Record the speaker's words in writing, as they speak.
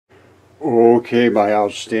Okay, my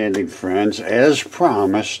outstanding friends, as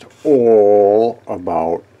promised, all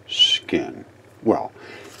about skin. Well,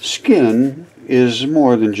 skin is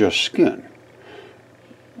more than just skin.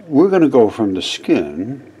 We're going to go from the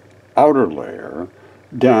skin, outer layer,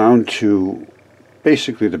 down to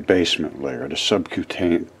basically the basement layer, the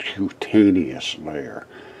subcutaneous layer.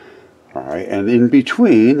 All right, and in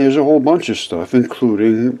between, there's a whole bunch of stuff,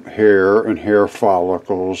 including hair and hair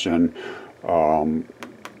follicles and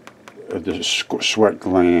the sweat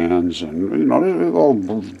glands and all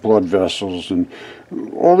blood vessels and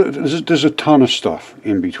all. There's a ton of stuff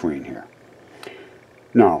in between here.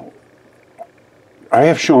 Now, I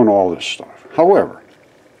have shown all this stuff. However,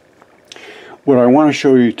 what I want to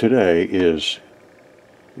show you today is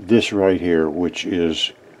this right here, which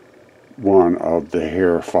is one of the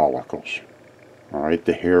hair follicles. All right,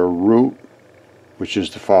 the hair root, which is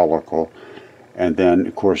the follicle, and then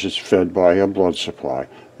of course it's fed by a blood supply.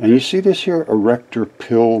 And you see this here erector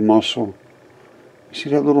pill muscle? You see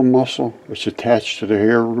that little muscle? It's attached to the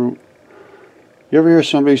hair root. You ever hear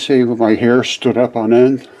somebody say, well, my hair stood up on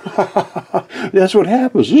end? That's what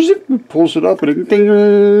happens. It pulls it up and it ding.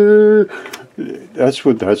 That's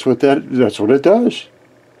what it does.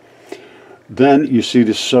 Then you see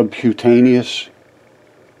the subcutaneous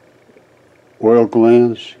oil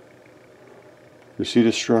glands. You see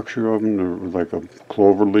the structure of them? They're like a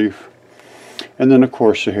clover leaf. And then, of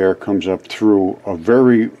course, the hair comes up through a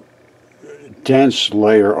very dense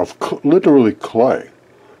layer of literally clay.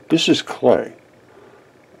 This is clay.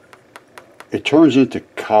 It turns into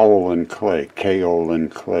kaolin clay, kaolin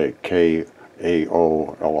clay, K-A-O-L-I-N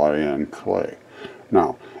clay.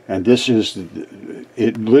 Now, and this is,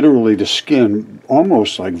 it literally, the skin,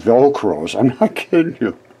 almost like Velcros, I'm not kidding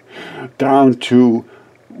you, down to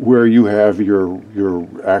where you have your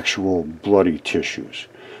actual bloody tissues.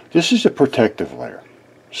 This is a protective layer,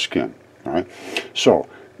 skin, all right? So,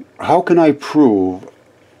 how can I prove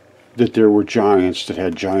that there were giants that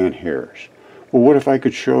had giant hairs? Well, what if I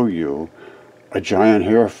could show you a giant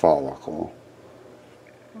hair follicle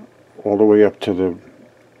all the way up to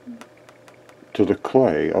the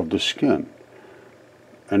clay of the skin,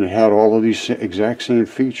 and it had all of these exact same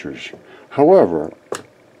features. However,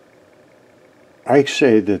 I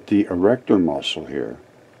say that the erector muscle here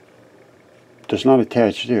does not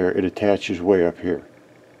attach there, it attaches way up here.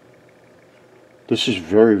 This is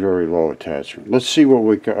very, very low attachment. Let's see what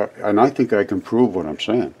we got, and I think I can prove what I'm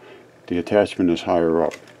saying. The attachment is higher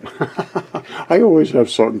up. I always have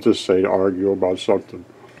something to say, to argue about something.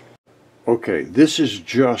 Okay, this is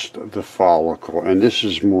just the follicle, and this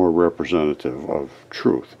is more representative of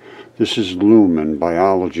truth. This is Lumen,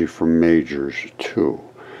 Biology for Majors 2.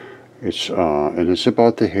 And it's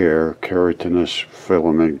about the hair, keratinous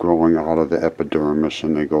filament growing out of the epidermis,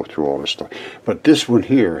 and they go through all this stuff. But this one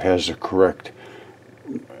here has the correct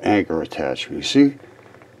anchor attachment. You see?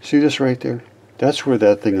 See this right there? That's where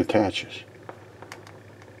that thing attaches.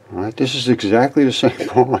 All right, this is exactly the same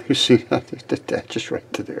ball. You see that? It attaches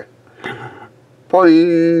right to there.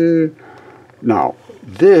 Boing! Now,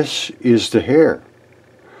 this is the hair.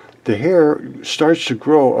 The hair starts to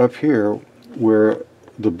grow up here where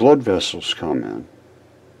the blood vessels come in,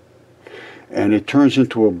 and it turns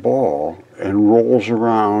into a ball and rolls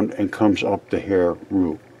around and comes up the hair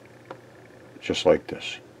root, just like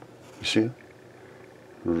this. You see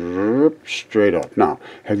it? Straight up. Now,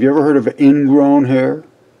 have you ever heard of ingrown hair?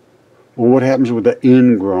 Well, what happens with the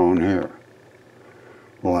ingrown hair?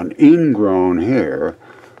 Well, an ingrown hair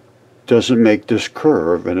doesn't make this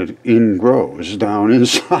curve, and it ingrows down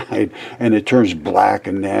inside, and it turns black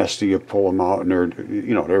and nasty. You pull them out, and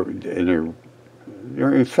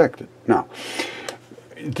they're infected. Now,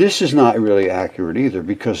 this is not really accurate either,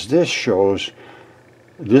 because this shows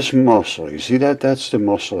this muscle. You see that? That's the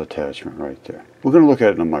muscle attachment right there. We're going to look at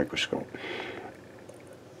it in a microscope.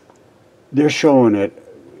 They're showing it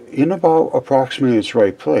in about approximately its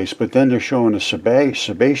right place, but then they're showing the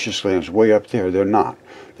sebaceous glands way up there. They're not.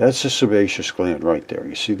 That's the sebaceous gland right there.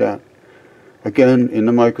 You see that? Again, in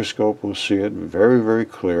the microscope, we'll see it very, very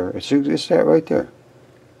clear. It's that right there.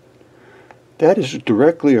 That is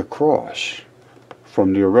directly across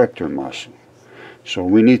from the erector muscle. So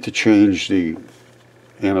we need to change the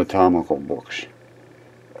anatomical books.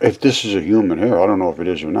 If this is a human hair, I don't know if it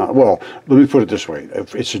is or not. Well, let me put it this way.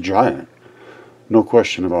 If it's a giant, no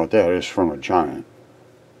question about that, it's from a giant.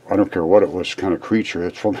 I don't care what it was kind of creature,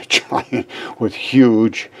 it's from a giant with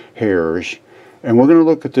huge hairs. And we're going to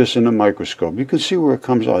look at this in the microscope. You can see where it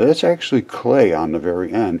comes out. That's actually clay on the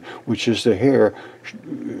very end, which is the hair,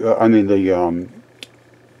 the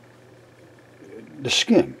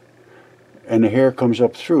skin. And the hair comes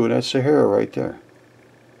up through, that's the hair right there.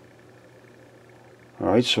 All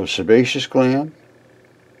right, so sebaceous gland,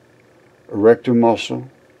 erector muscle,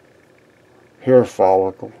 hair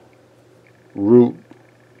follicle, root,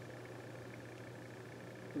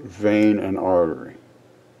 vein, and artery.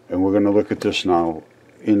 And we're going to look at this now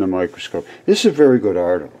in the microscope. This is a very good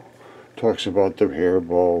article. It talks about the hair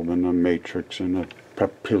bulb and the matrix and the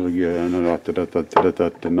papilla and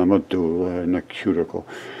the medulla and the cuticle.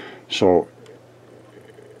 So,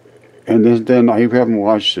 and then I haven't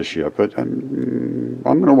watched this yet, but I'm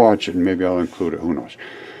going to watch it and maybe I'll include it. Who knows?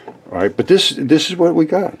 All right, but this is what we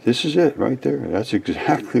got. This is it right there. That's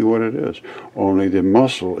exactly what it is. Only the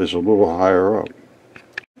muscle is a little higher up.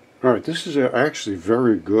 All right, this is actually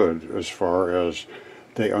very good as far as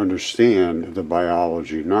they understand the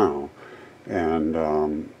biology now, and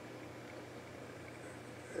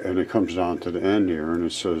it comes down to the end here, and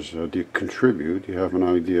it says, do you contribute? Do you have an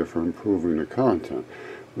idea for improving the content?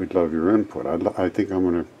 We'd love your input. I think I'm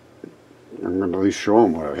gonna at least show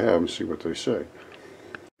them what I have and see what they say.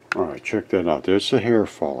 All right, check that out. There's the hair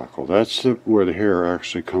follicle. That's where the hair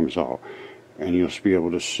actually comes out, and you'll be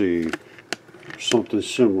able to see something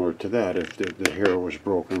similar to that if the hair was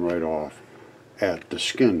broken right off at the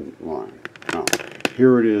skin line. Now,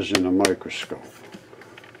 here it is in a microscope.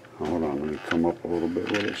 Hold on, let me come up a little bit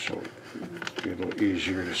with it so it'll be a little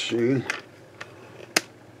easier to see.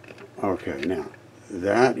 Okay, now,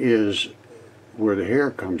 that is where the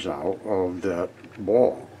hair comes out of that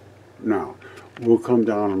ball. Now, we'll come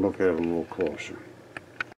down and look at it a little closer.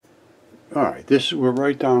 Alright, we're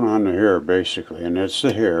right down on the hair basically, and that's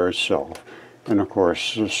the hair itself. And of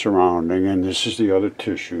course the surrounding, and this is the other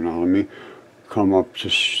tissue. Now let me come up to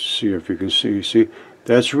see if you can see. See,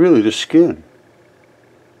 that's really the skin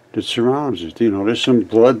that surrounds it. You know, there's some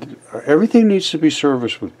blood. Everything needs to be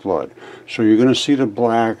serviced with blood. So you're going to see the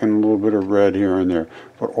black and a little bit of red here and there.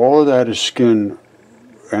 But all of that is skin.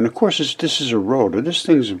 And of course this is a road. This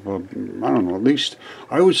thing's, I don't know, at least,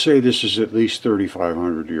 I would say this is at least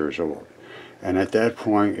 3,500 years old. And at that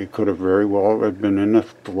point, it could have very well been in the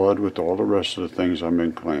blood with all the rest of the things I've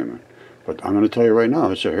been claiming. But I'm going to tell you right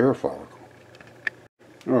now, it's a hair follicle.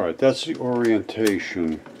 Alright, that's the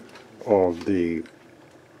orientation of the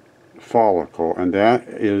follicle, and that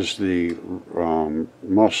is the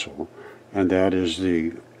muscle, and that is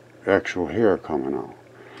the actual hair coming out.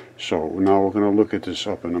 So now we're going to look at this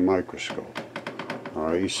up in a microscope.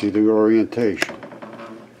 Alright, you see the orientation.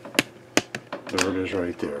 There it is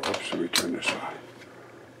right there. Oops, let me turn this on.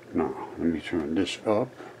 Now, let me turn this up.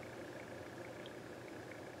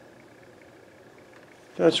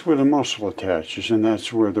 That's where the muscle attaches, and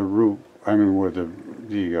that's where the root, where the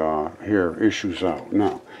hair issues out.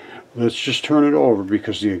 Now, let's just turn it over,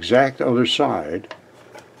 because the exact other side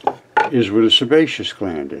is where the sebaceous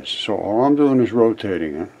gland is. So all I'm doing is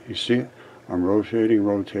rotating it. You see it? I'm rotating,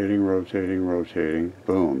 rotating, rotating, rotating.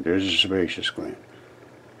 Boom, there's the sebaceous gland.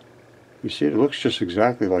 You see, it looks just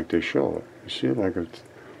exactly like they show it. You see it like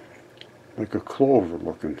a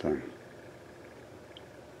clover-looking thing.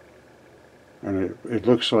 And it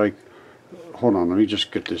looks like, hold on, let me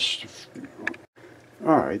just get this.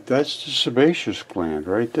 Alright, that's the sebaceous gland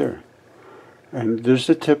right there. And there's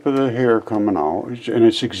the tip of the hair coming out, and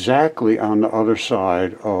it's exactly on the other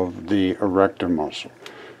side of the erector muscle.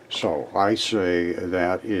 So I say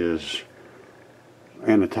that is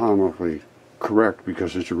anatomically correct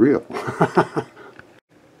because it's real.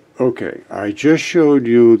 Okay, I just showed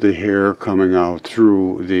you the hair coming out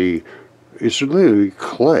through it's literally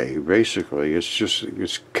clay, basically.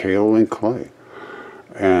 It's kale and clay.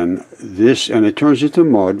 And it turns into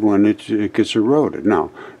mud when it gets eroded.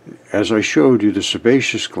 Now, as I showed you, the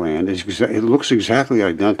sebaceous gland, it looks exactly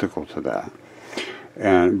identical to that.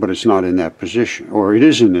 But it's not in that position. Or it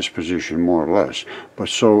is in this position, more or less. But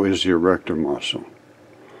so is the erector muscle.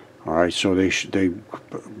 Alright, so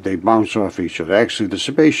they bounce off each other. Actually, the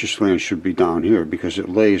sebaceous gland should be down here because it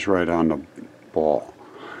lays right on the ball.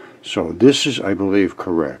 So this is, I believe,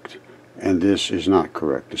 correct. And this is not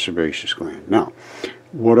correct, the sebaceous gland. Now,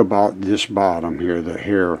 what about this bottom here, the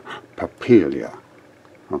hair papilla?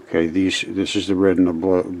 Okay, this is the red and the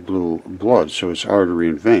blue blood, so it's artery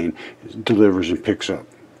and vein. It delivers and picks up.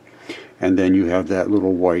 And then you have that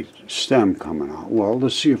little white stem coming out. Well,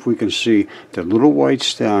 let's see if we can see that little white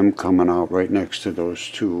stem coming out right next to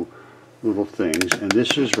those two little things. And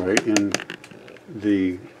this is right in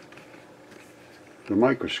the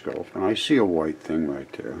microscope. And I see a white thing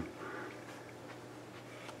right there.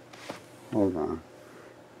 Hold on.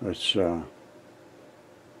 Let's turn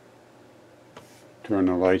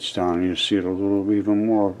the lights down and you see it a little even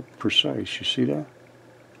more precise. You see that?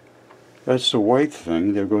 That's the white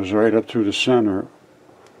thing that goes right up through the center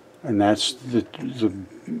And that's the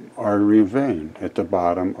artery and vein at the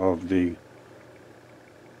bottom of the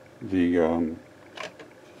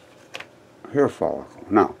hair follicle.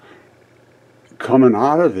 Now, coming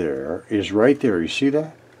out of there is right there. You see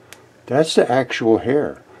that? That's the actual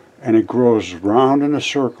hair. And it grows round in a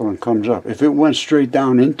circle and comes up. If it went straight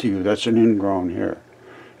down into you, that's an ingrown hair.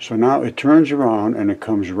 So now it turns around and it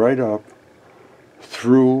comes right up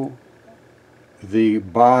through the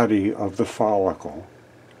body of the follicle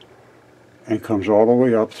and comes all the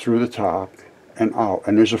way up through the top and out.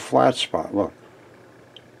 And there's a flat spot. Look.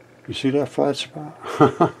 You see that flat spot?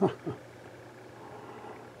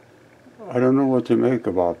 I don't know what to make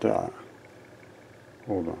about that.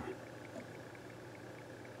 Hold on.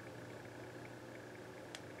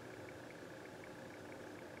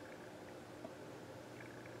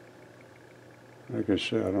 Like I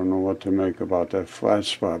said, I don't know what to make about that flat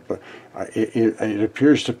spot, but it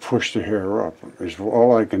appears to push the hair up, is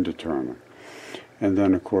all I can determine. And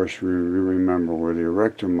then, of course, we remember where the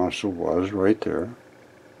erector muscle was, right there.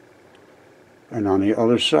 And on the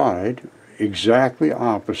other side, exactly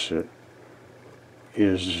opposite,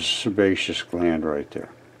 is the sebaceous gland right there.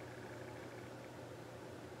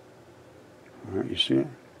 All right, you see it?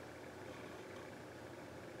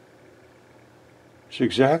 It's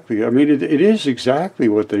exactly, I mean, it is exactly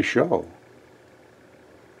what they show.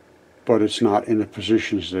 But it's not in the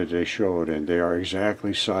positions that they show it in. They are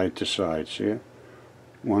exactly side to side, see it?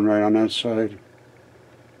 One right on that side,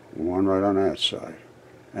 one right on that side.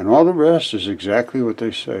 And all the rest is exactly what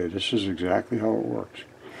they say. This is exactly how it works.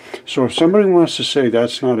 So if somebody wants to say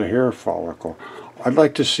that's not a hair follicle, I'd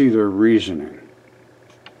like to see their reasoning.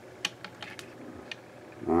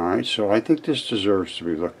 All right, so I think this deserves to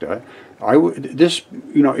be looked at.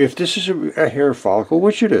 If this is a hair follicle,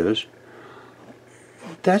 which it is,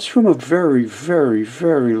 that's from a very, very,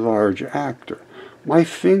 very large actor. My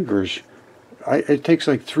fingers, it takes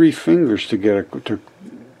like 3 fingers to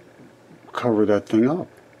cover that thing up.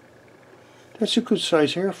 That's a good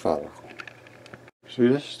size hair follicle. See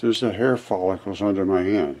this? There's the hair follicles under my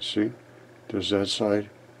hand. See? There's that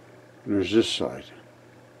side, and there's this side.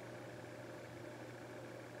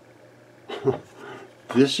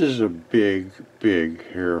 This is a big, big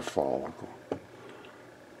hair follicle.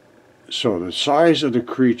 So the size of the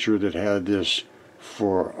creature that had this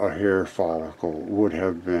for a hair follicle would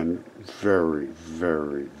have been very,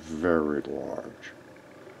 very, very large.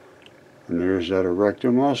 And there's that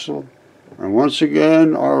erector muscle. And once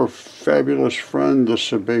again, our fabulous friend, the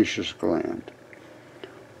sebaceous gland.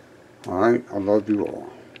 All right, I love you all.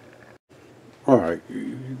 All right,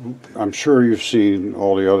 I'm sure you've seen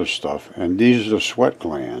all the other stuff, and these are the sweat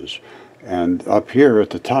glands. And up here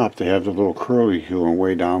at the top, they have the little curly hue, and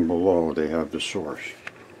way down below, they have the source.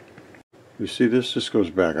 You see this? This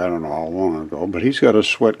goes back, I don't know how long ago, but he's got a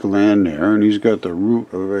sweat gland there, and he's got the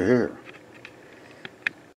root of a hair.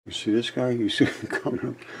 You see this guy? You see him coming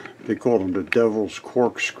up? They called them the devil's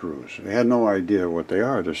corkscrews. They had no idea what they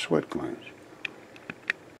are. They're sweat glands.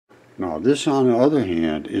 Now, this, on the other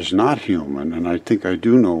hand, is not human, and I think I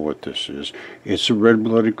do know what this is. It's a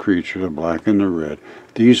red-blooded creature, the black and the red.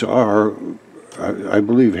 These are, I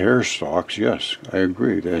believe, hair stalks. Yes, I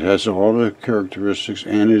agree. It has all the characteristics,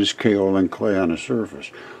 and it is kaolin clay on the surface.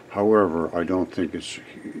 However, I don't think it's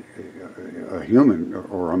a human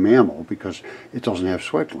or a mammal because it doesn't have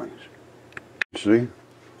sweat glands. See?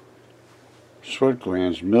 Sweat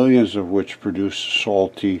glands, millions of which produce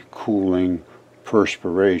salty, cooling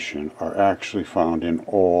perspiration, are actually found in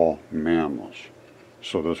all mammals.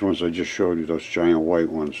 So those ones I just showed you, those giant white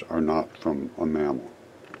ones, are not from a mammal.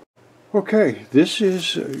 Okay, this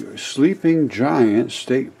is Sleeping Giant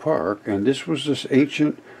State Park, and this was this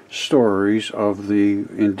ancient stories of the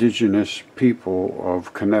indigenous people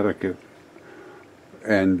of Connecticut.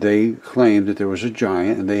 And they claimed that there was a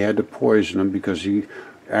giant, and they had to poison him because he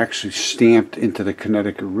actually stamped into the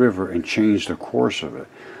Connecticut River and changed the course of it.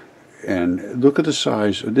 And look at the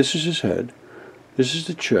size. This is his head. This is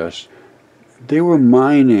the chest. They were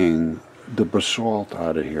mining the basalt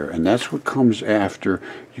out of here, and that's what comes after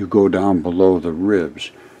you go down below the ribs.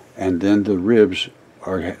 And then the ribs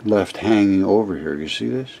are left hanging over here. You see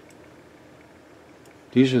this?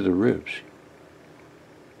 These are the ribs.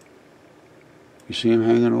 You see them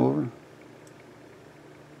hanging over?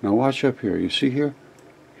 Now watch up here. You see here?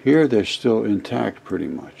 Here they're still intact pretty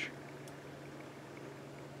much.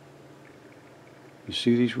 You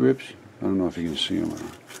see these ribs? I don't know if you can see them or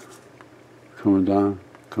not. Coming down,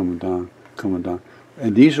 coming down, coming down.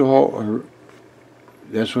 And these all are,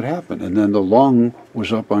 that's what happened. And then the lung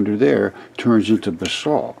was up under there, turns into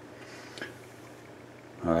basalt.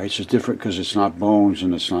 All right, it's different because it's not bones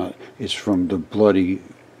and it's from the bloody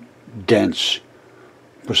dense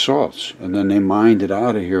basalts, and then they mined it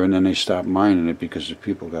out of here, and then they stopped mining it because the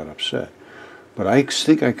people got upset. But I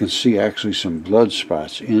think I can see actually some blood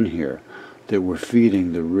spots in here that were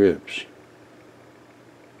feeding the ribs.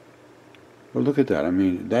 But look at that. I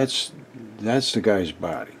mean, that's the guy's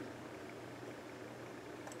body.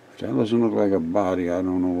 If that doesn't look like a body, I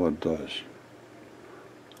don't know what does.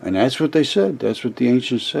 And that's what they said. That's what the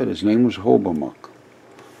ancients said. His name was Hobamuk.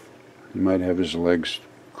 He might have his legs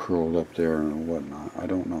curled up there and whatnot. I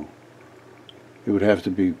don't know. It would have to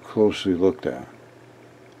be closely looked at.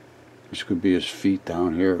 This could be his feet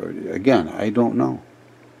down here. Again, I don't know.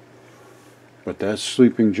 But that's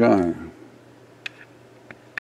Sleeping Giant.